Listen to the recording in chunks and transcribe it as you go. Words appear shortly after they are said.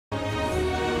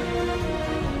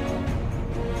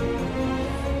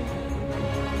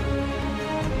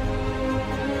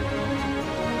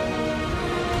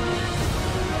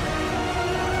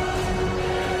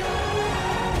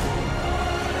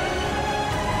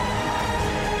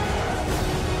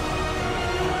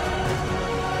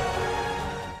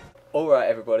Alright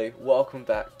everybody, welcome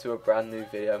back to a brand new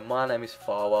video. My name is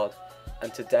Farward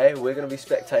and today we're going to be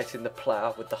spectating the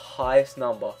player with the highest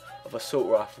number of assault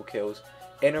rifle kills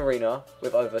in arena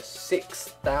with over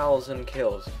 6,000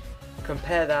 kills.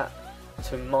 Compare that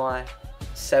to my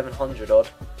 700 odd.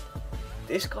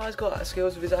 This guy's got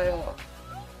skills with his AR.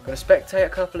 Going to spectate a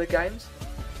couple of games.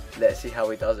 Let's see how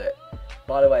he does it.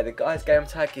 By the way, the guy's game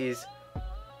tag is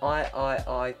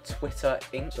Twitter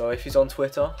Inc. So if he's on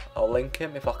Twitter, I'll link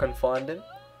him if I can find him.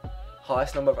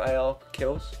 Highest number of AR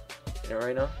kills in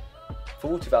arena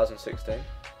for 2016.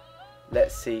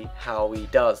 Let's see how he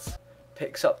does.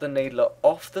 Picks up the needler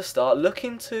off the start,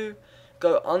 looking to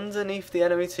go underneath the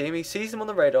enemy team. He sees them on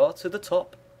the radar to the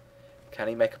top. Can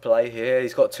he make a play here?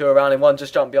 He's got two around him, one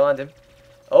just jumped behind him.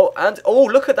 Oh, and oh,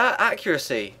 look at that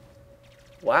accuracy.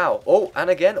 Wow. Oh,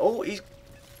 and again, he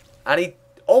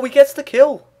gets the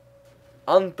kill.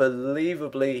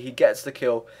 Unbelievably, he gets the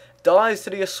kill. Dies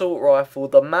to the assault rifle.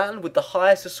 The man with the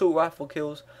highest assault rifle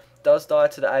kills does die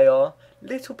to the AR.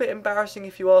 Little bit embarrassing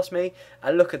if you ask me.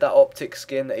 And look at that optic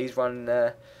skin that he's running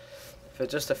there for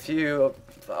just a few.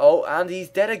 Oh, and he's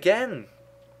dead again.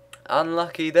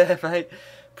 Unlucky there, mate.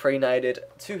 Pre-naded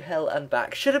to hell and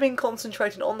back. Should have been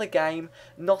concentrating on the game,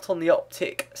 not on the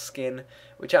optic skin,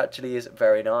 which actually is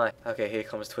very nice. Okay, here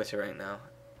comes Twitter Inc. now.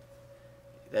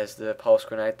 There's the pulse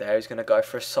grenade there. He's going to go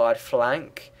for a side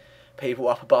flank. People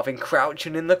up above him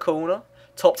crouching in the corner.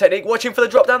 Top technique, watching for the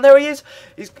drop down. There he is.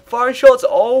 He's firing shots.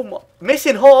 Oh,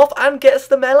 missing half and gets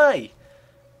the melee.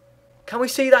 Can we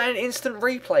see that in instant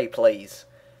replay, please?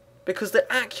 Because the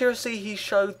accuracy he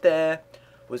showed there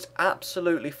was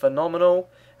absolutely phenomenal.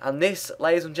 And this,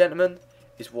 ladies and gentlemen,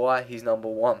 is why he's number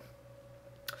one.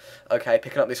 Okay,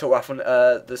 picking up this assault rifle,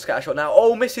 the scatter shot now.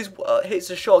 Oh, misses, hits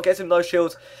the shot, gets him no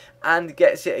shields, and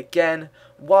gets it again.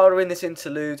 While we're in this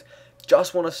interlude,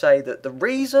 just want to say that the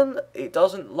reason it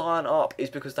doesn't line up is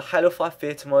because the Halo 5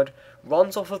 theatre mode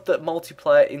runs off of the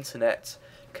multiplayer internet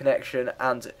connection,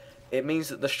 and it means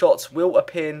that the shots will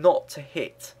appear not to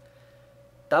hit.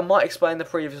 That might explain the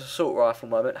previous assault rifle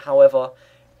moment. However,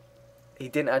 he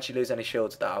didn't actually lose any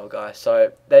shields, that other guy.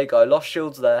 So there you go, lost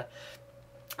shields there.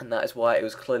 And that is why it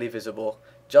was clearly visible.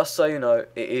 Just so you know,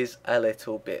 it is a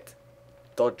little bit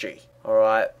dodgy.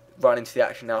 Alright, running into the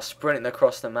action now, sprinting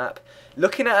across the map.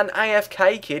 Looking at an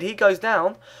AFK kid, he goes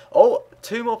down. Oh,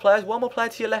 two more players, one more player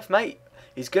to your left, mate.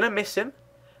 He's going to miss him.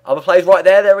 Other players right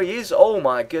there, there he is. Oh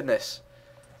my goodness.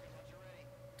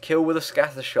 Kill with a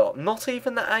scatter shot. Not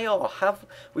even the AR.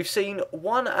 We've seen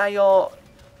one AR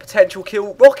potential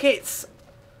kill. Rockets!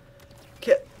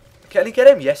 Can he get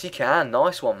him? Yes, he can.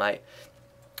 Nice one, mate.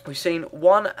 We've seen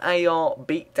one AR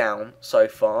beatdown so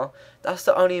far. That's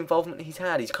the only involvement he's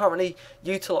had. He's currently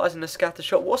utilising the scatter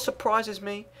shot. What surprises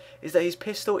me is that his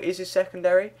pistol is his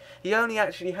secondary. He only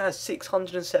actually has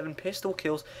 607 pistol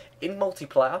kills in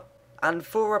multiplayer. And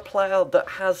for a player that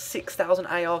has 6,000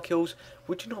 AR kills,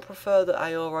 would you not prefer the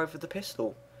AR over the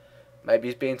pistol? Maybe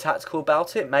he's being tactical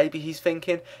about it. Maybe he's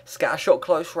thinking scatter shot,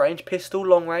 close range, pistol,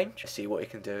 long range. Let's see what he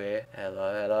can do here.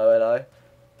 Hello, hello, hello.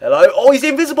 Hello. Oh, he's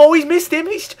invisible. He's missed him.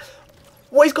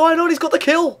 What is going on? He's got the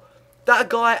kill. That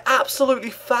guy absolutely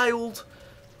failed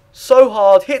so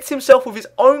hard. Hits himself with his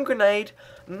own grenade.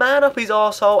 Man up his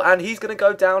arsehole. And he's going to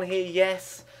go down here.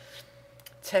 Yes.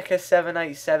 Tekka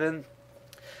 787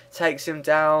 takes him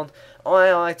down.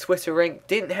 Twitter Inc.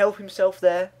 didn't help himself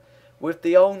there with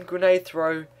the own grenade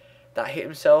throw. That hit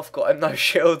himself. Got him no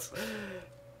shields.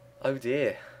 Oh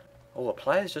dear. Oh, a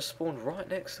player's just spawned right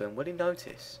next to him. Will he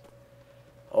notice?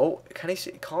 Oh, can he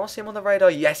see? Can't see him on the radar.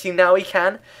 Yes, now he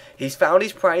can. He's found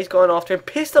his prey. He's going after him.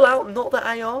 Pistol out, not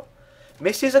the AR.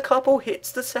 Misses a couple.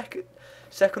 Hits the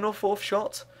second or fourth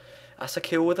shot. That's a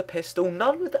kill with a pistol.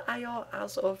 None with the AR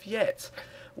as of yet.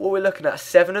 What we're looking at,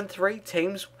 7 and 3.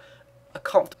 Teams a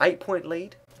 8-point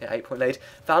lead. Yeah, 8-point lead.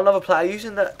 Found another player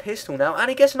using that pistol now, and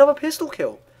he gets another pistol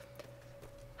kill.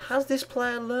 Has this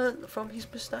player learnt from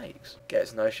his mistakes?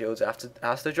 Gets no shields,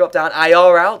 has to drop down.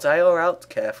 AR out, AR out.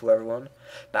 Careful, everyone.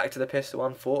 Back to the pistol,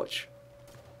 unfortunately.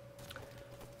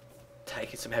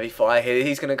 Taking some heavy fire here.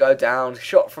 He's going to go down.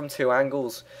 Shot from two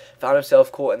angles. Found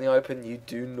himself caught in the open. You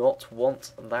do not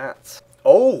want that.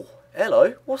 Oh,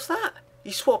 hello. What's that?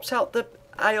 He swaps out the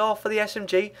AR for the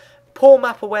SMG. Poor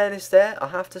map awareness there, I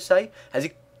have to say. Has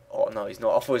he... Oh, no, he's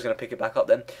not. I thought he was going to pick it back up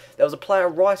then. There was a player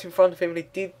right in front of him and he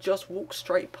did just walk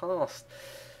straight past.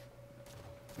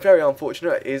 Very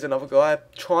unfortunate. Here's another guy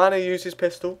trying to use his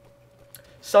pistol.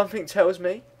 Something tells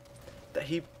me that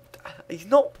he's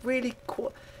not really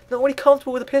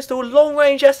comfortable with a pistol. Long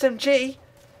range SMG.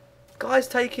 Guy's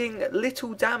taking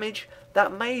little damage.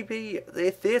 That may be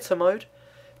the theatre mode.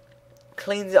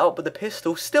 cleans it up with the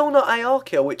pistol. Still not AR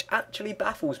kill, which actually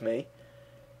baffles me.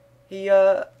 He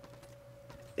it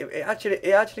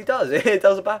actually does. It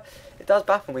does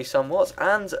baffle me somewhat.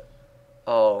 And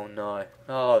oh no,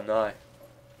 oh no,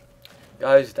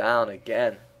 goes down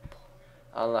again.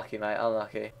 Unlucky, mate.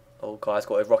 Unlucky. Oh, guy's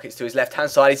got his rockets to his left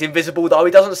hand side. He's invisible though.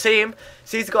 He doesn't see him.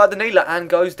 Sees the guy at the kneeler and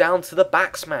goes down to the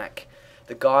back smack.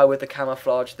 The guy with the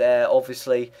camouflage there.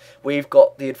 Obviously, we've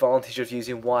got the advantage of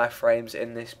using wireframes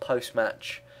in this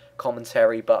post-match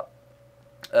commentary, but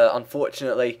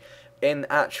unfortunately, in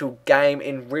actual game,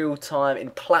 in real time, in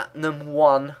Platinum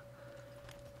 1,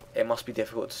 it must be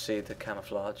difficult to see the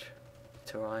camouflage.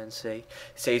 To Ryan C.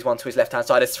 Sees one to his left hand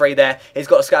side. There's 3 there. He's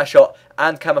got a scatter shot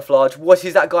and camouflage. What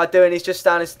is that guy doing? He's just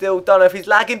standing still. Don't know if he's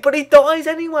lagging, but he dies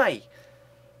anyway.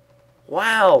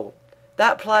 Wow.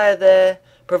 That player there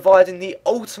providing the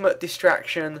ultimate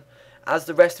distraction as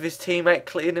the rest of his teammate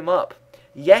cleared him up.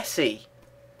 Yesy,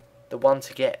 the one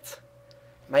to get.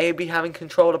 Maybe having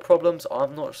controller problems.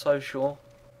 I'm not so sure.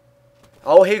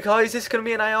 Oh, here goes. Is this going to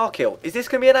be an AR kill? Is this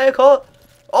going to be an AR kill?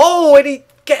 Oh, and he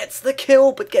gets the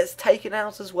kill, but gets taken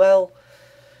out as well.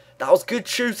 That was good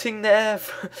shooting there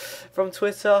from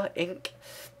Twitter Inc.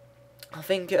 I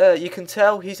think you can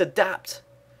tell he's adept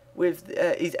with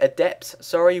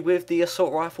with the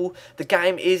assault rifle. The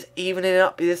game is evening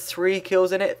up. There's 3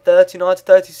 kills in it, 39 to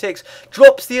 36.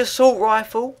 Drops the assault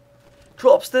rifle.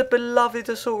 Drops the beloved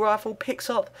assault rifle, picks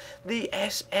up the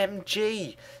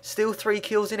SMG. Still 3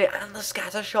 kills in it, and the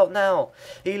scatter shot now.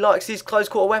 He likes his close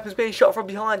quarter weapons being shot from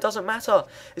behind, doesn't matter.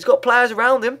 He's got players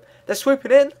around him, they're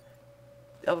swooping in.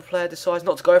 The other player decides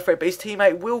not to go for it, but his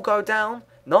teammate will go down.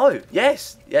 No,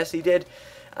 yes he did.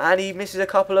 And he misses a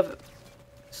couple of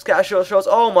scatter shots.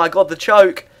 Oh my god, the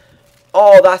choke.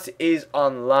 Oh, that is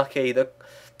unlucky.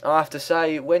 I have to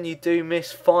say, when you do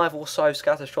miss 5 or so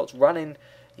scatter shots running,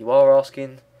 you are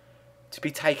asking to be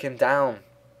taken down.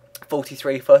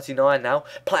 43-39 now.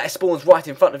 Player spawns right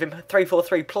in front of him.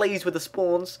 3-4-3, pleased with the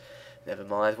spawns. Never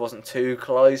mind, wasn't too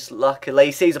close.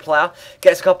 Luckily, sees a player,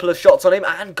 gets a couple of shots on him,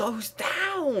 and goes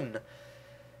down.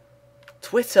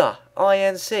 Twitter,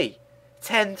 INC,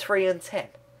 10-3-10.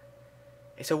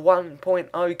 It's a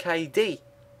 1.0 KD.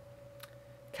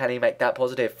 Can he make that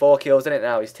positive? 4 kills in it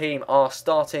now. His team are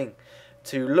starting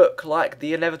to look like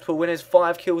the inevitable winners.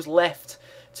 5 kills left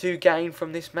to gain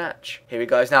from this match. Here he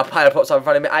goes now. Player pops up in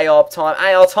front of him. AR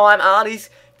time, and his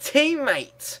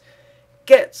teammate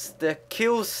gets the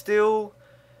kill steal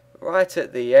right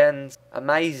at the end.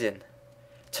 Amazing.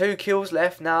 2 kills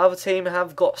left now. Other team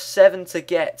have got 7 to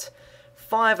get.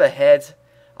 5 ahead.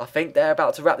 I think they're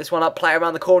about to wrap this one up. Player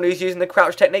around the corner. He's using the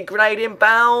crouch technique. Grenade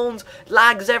inbound.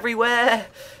 Lags everywhere.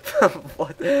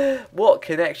 What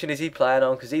connection is he playing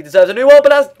on? Because he deserves a new one, but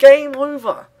that's game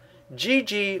over.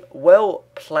 GG, well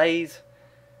played.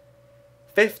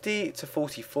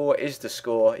 50-44 is the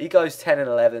score. He goes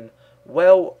 10-11.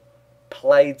 Well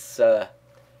played, sir.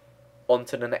 On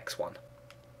to the next one.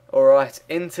 Alright,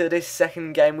 into this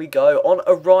second game we go. On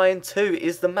Orion 2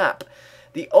 is the map.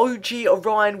 The OG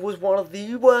Orion was one of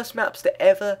the worst maps to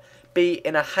ever be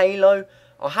in a Halo.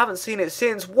 I haven't seen it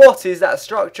since. What is that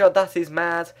structure? That is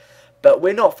mad. But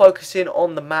we're not focusing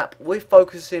on the map. We're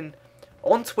focusing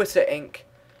on Twitter Inc.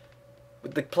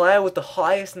 With the player with the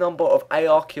highest number of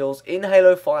AR kills in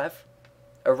Halo 5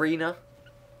 Arena.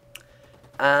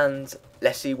 And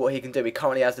let's see what he can do. He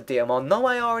currently has the DMR. No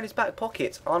AR in his back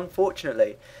pocket,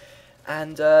 unfortunately.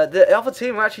 And the other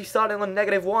team are actually starting on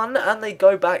 -1, and they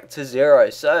go back to 0.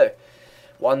 So,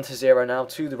 1-0 now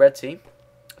to the red team.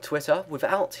 Twitter,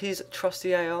 without his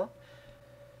trusty AR.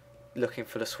 Looking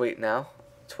for the sweep now.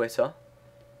 Twitter.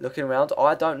 Looking around.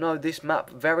 I don't know this map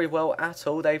very well at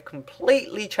all. They've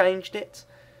completely changed it.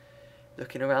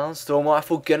 Looking around. Storm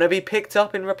Rifle gonna be picked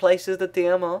up and replaces the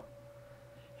DMR.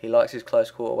 He likes his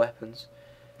close quarter weapons.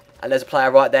 And there's a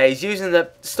player right there. He's using the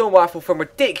Storm Rifle from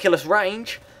ridiculous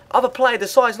range. Other player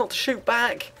decides not to shoot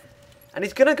back. And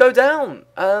he's gonna go down.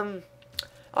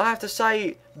 I have to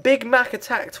say, Big Mac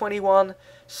Attack 21.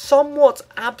 Somewhat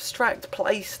abstract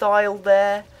play style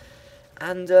there.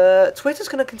 And Twitter's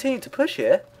going to continue to push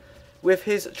here with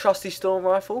his trusty Storm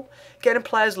Rifle. Getting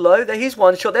players low. There he's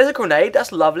one shot. There's a grenade.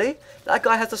 That's lovely. That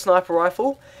guy has the sniper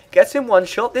rifle. Gets him one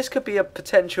shot. This could be a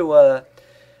potential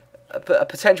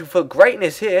potential for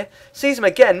greatness here. Sees him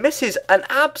again. Misses an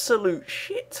absolute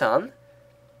shit ton.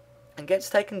 And gets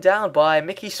taken down by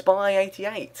Mickey Spy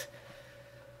 88.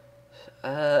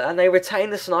 And they retain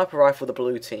the sniper rifle, the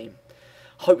blue team.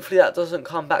 Hopefully that doesn't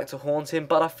come back to haunt him.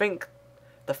 But I think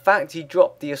the fact he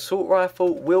dropped the assault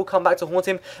rifle will come back to haunt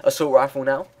him. Assault rifle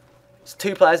now. It's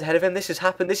 2 players ahead of him. This has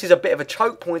happened. This is a bit of a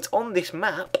choke point on this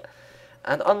map.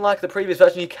 And unlike the previous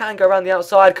version, you can go around the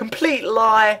outside. Complete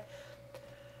lie.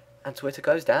 And Twitter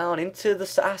goes down. Into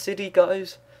the acid he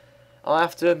goes. I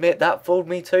have to admit, that fooled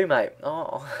me too, mate.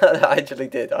 Oh, I actually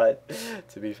did,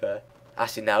 to be fair.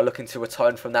 Acid now looking to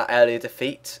atone from that earlier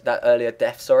defeat. That earlier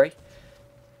death, sorry.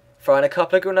 Throwing a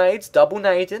couple of grenades. Double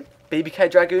nading.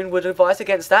 BBK Dragoon would advise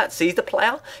against that. Sees the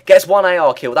player. Gets one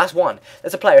AR kill. That's one.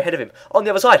 There's a player ahead of him. On the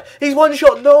other side. He's one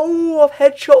shot. No, a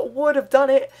headshot would have done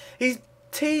it. He's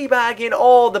teabagging.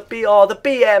 Oh, the BR, the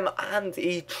BM. And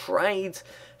he trades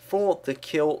for the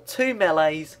kill. 2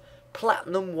 melees.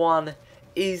 Platinum 1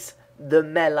 is the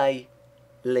melee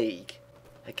league.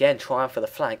 Again, trying for the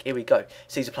flank. Here we go.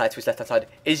 Sees a player to his left-hand side.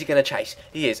 Is he going to chase?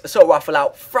 He is. Assault rifle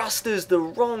out. Thrusters the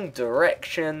wrong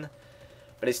direction.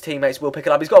 But his teammates will pick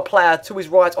it up. He's got a player to his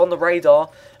right on the radar.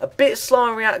 A bit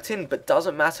slow in reacting, but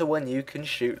doesn't matter when you can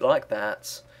shoot like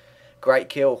that. Great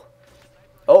kill.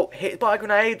 Oh, hit by a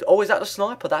grenade. Oh, is that the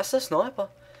sniper? That's the sniper.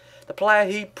 The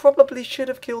player he probably should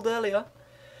have killed earlier.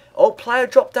 Oh, player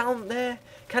dropped down there.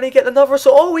 Can he get another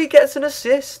assault? Oh, he gets an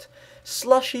assist.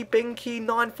 Slushy Binky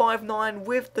 959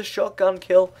 with the shotgun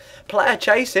kill. Player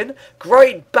chasing.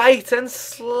 Great bait and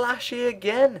Slashy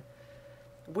again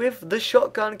with the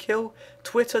shotgun kill.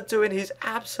 Twitter doing his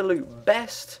absolute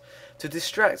best to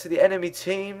distract the enemy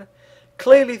team.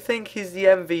 Clearly think he's the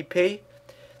MVP.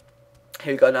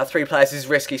 Here we go now. 3 players. This is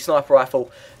risky. Sniper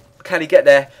rifle. Can he get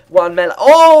there? 1 melee.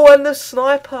 Oh, and the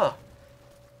sniper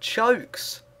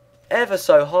chokes ever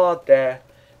so hard there.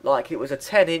 Like it was a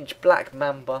 10-inch black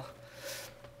mamba.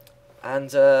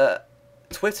 And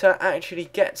Twitter actually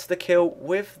gets the kill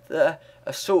with the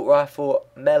assault rifle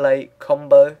melee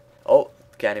combo. Oh,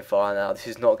 getting fire now. This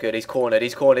is not good. He's cornered.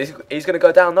 He's cornered. He's going to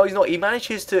go down. No, he's not. He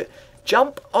manages to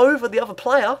jump over the other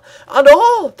player. And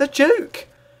oh, the juke.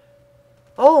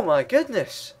 Oh my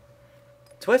goodness.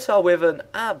 Twitter with an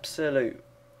absolute...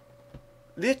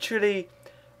 Literally,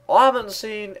 I haven't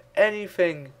seen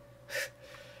anything...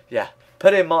 Yeah,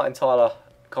 put in Martin Tyler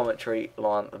commentary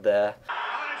line there.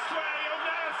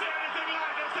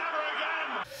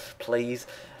 Please.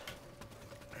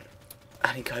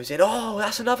 And he goes in. Oh,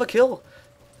 that's another kill.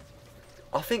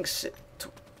 I think...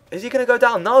 Is he going to go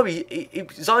down? No, he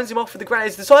zones him off with the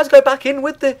grenades. Decides to go back in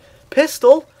with the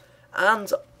pistol.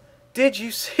 And did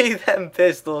you see them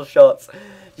pistol shots?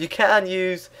 You can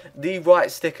use the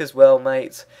right stick as well,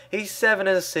 mates. He's 7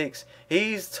 and 6.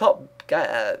 He's top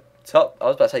I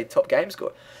was about to say top game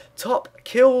score. Top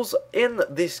kills in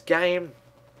this game.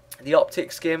 The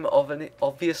optic skim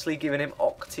obviously giving him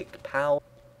optic power.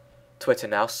 Twitter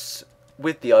now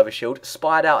with the overshield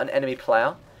spied out an enemy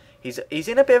player. He's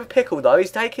in a bit of a pickle though.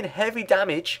 He's taking heavy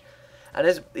damage,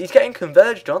 and he's getting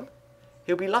converged on.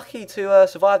 He'll be lucky to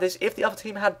survive this. If the other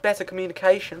team had better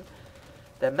communication,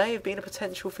 there may have been a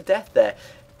potential for death there.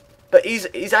 But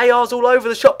his AR's all over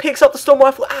the shop. Picks up the storm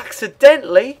rifle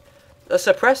accidentally. A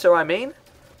suppressor, I mean.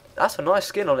 That's a nice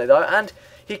skin on it though, and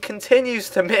he continues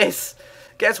to miss.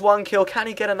 Gets 1 kill. Can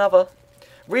he get another?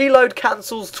 Reload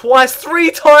cancels twice.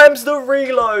 3 times the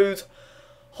reload.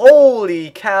 Holy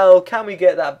cow. Can we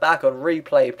get that back on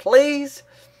replay, please?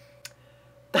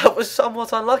 That was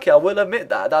somewhat unlucky. I will admit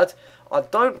that. I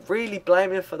don't really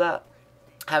blame him for that.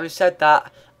 Having said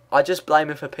that, I just blame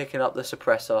him for picking up the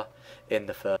suppressor in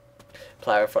the first.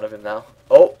 Player in front of him now.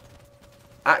 Oh.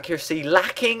 Accuracy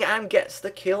lacking and gets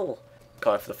the kill.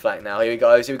 Going for the flank now. Here he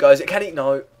goes. Here he goes. Can he?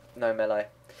 No. No melee.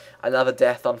 Another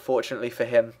death, unfortunately for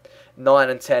him. 9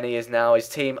 and 10 he is now. His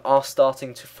team are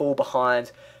starting to fall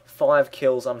behind. 5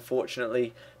 kills,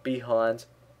 unfortunately, behind.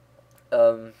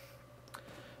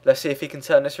 Let's see if he can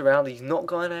turn this around. He's not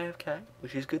going AFK,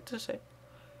 which is good to see.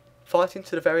 Fighting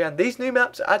to the very end. These new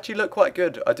maps actually look quite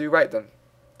good. I do rate them.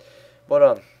 Well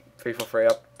done. 343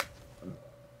 up.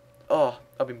 Oh,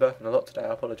 I've been burping a lot today.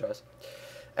 I apologise.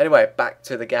 Anyway, back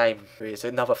to the game. Here's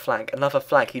another flank. Another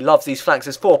flank. He loves these flanks.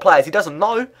 There's 4 players. He doesn't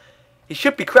know. He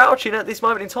should be crouching at this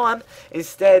moment in time.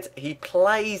 Instead, he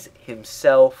plays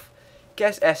himself.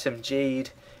 Gets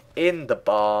SMG'd in the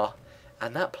bar.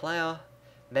 And that player,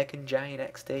 Megan Jane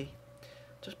XD,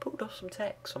 just pulled off some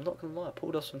text. I'm not going to lie.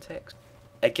 Pulled off some text.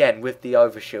 Again, with the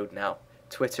overshield now.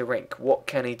 Twitter Rink. What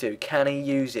can he do? Can he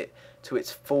use it to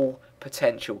its full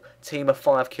potential? Team of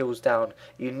 5 kills down.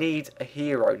 You need a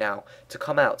hero now to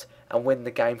come out and win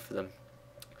the game for them.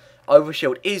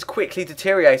 Overshield is quickly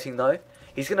deteriorating though.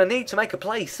 He's going to need to make a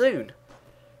play soon.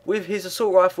 With his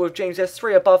assault rifle with James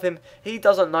S3 above him, he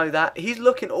doesn't know that. He's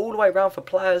looking all the way around for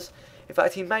players. In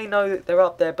fact, he may know that they're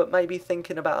up there, but maybe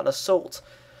thinking about an assault.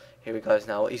 Here he goes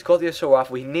now. He's got the assault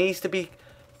rifle. He needs to be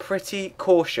pretty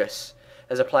cautious.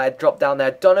 There's a player dropped down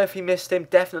there. Don't know if he missed him.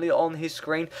 Definitely on his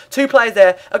screen. 2 players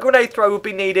there. A grenade throw would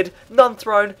be needed. None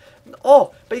thrown.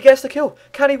 Oh, but he gets the kill.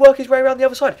 Can he work his way around the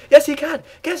other side? Yes, he can.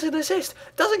 Gets an assist.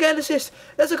 Doesn't get an assist.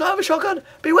 There's a guy with a shotgun.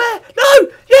 Beware.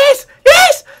 No. Yes.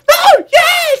 Yes. No.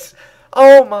 Yes.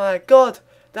 Oh, my God.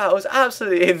 That was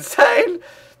absolutely insane.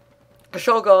 A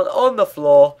shotgun on the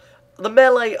floor. The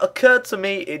melee occurred to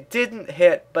me. It didn't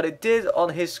hit, but it did on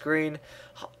his screen.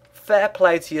 Fair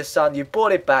play to your son. You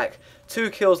brought it back. 2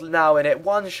 kills now in it.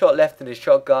 1 shot left in his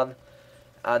shotgun.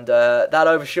 And that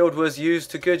overshield was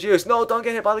used to good use. No, don't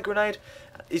get hit by the grenade.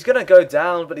 He's going to go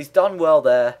down, but he's done well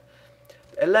there.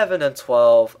 11 and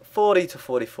 12. 40 to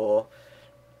 44.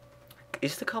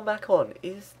 Is the comeback on?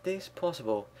 Is this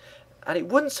possible? And it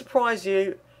wouldn't surprise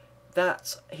you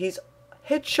that his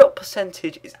headshot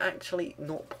percentage is actually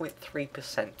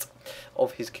 0.3%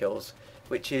 of his kills,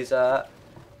 which is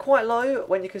quite low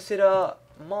when you consider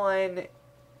mine.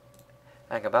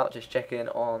 Hang about, just checking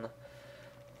on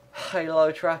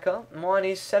Halo Tracker. Mine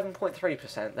is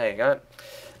 7.3%. There you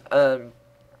go.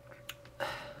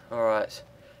 Alright.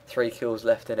 3 kills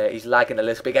left in it. He's lagging a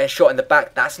little bit, getting shot in the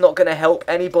back. That's not going to help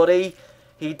anybody.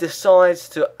 He decides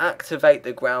to activate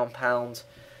the ground pound,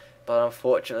 but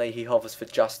unfortunately he hovers for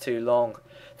just too long.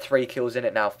 3 kills in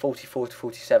it now, 44 to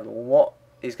 47. What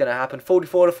is going to happen?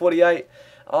 44 to 48.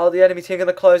 Are the enemy team going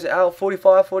to close it out?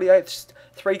 45, 48,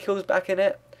 3 kills back in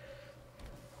it.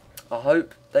 I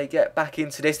hope they get back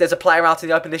into this. There's a player out in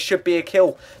the open. This should be a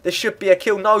kill. This should be a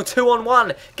kill. No, 2 on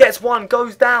 1. Gets 1,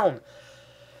 goes down.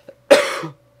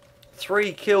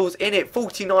 3 kills in it,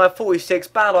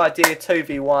 49-46, bad idea,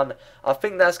 2v1. I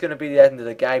think that's going to be the end of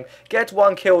the game. Gets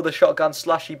 1 kill with the shotgun,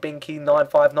 Slushy Binky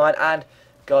 959, and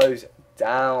goes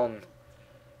down.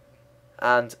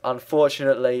 And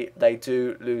unfortunately, they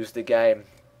do lose the game.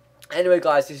 Anyway,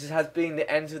 guys, this has been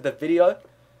the end of the video.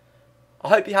 I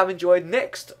hope you have enjoyed.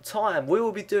 Next time, we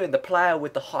will be doing the player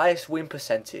with the highest win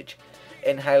percentage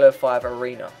in Halo 5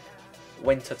 Arena,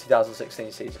 Winter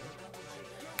 2016 season.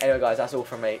 Anyway, guys, that's all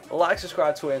from me. Like,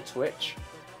 subscribe to it on Twitch,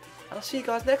 and I'll see you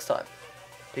guys next time.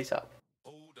 Peace out.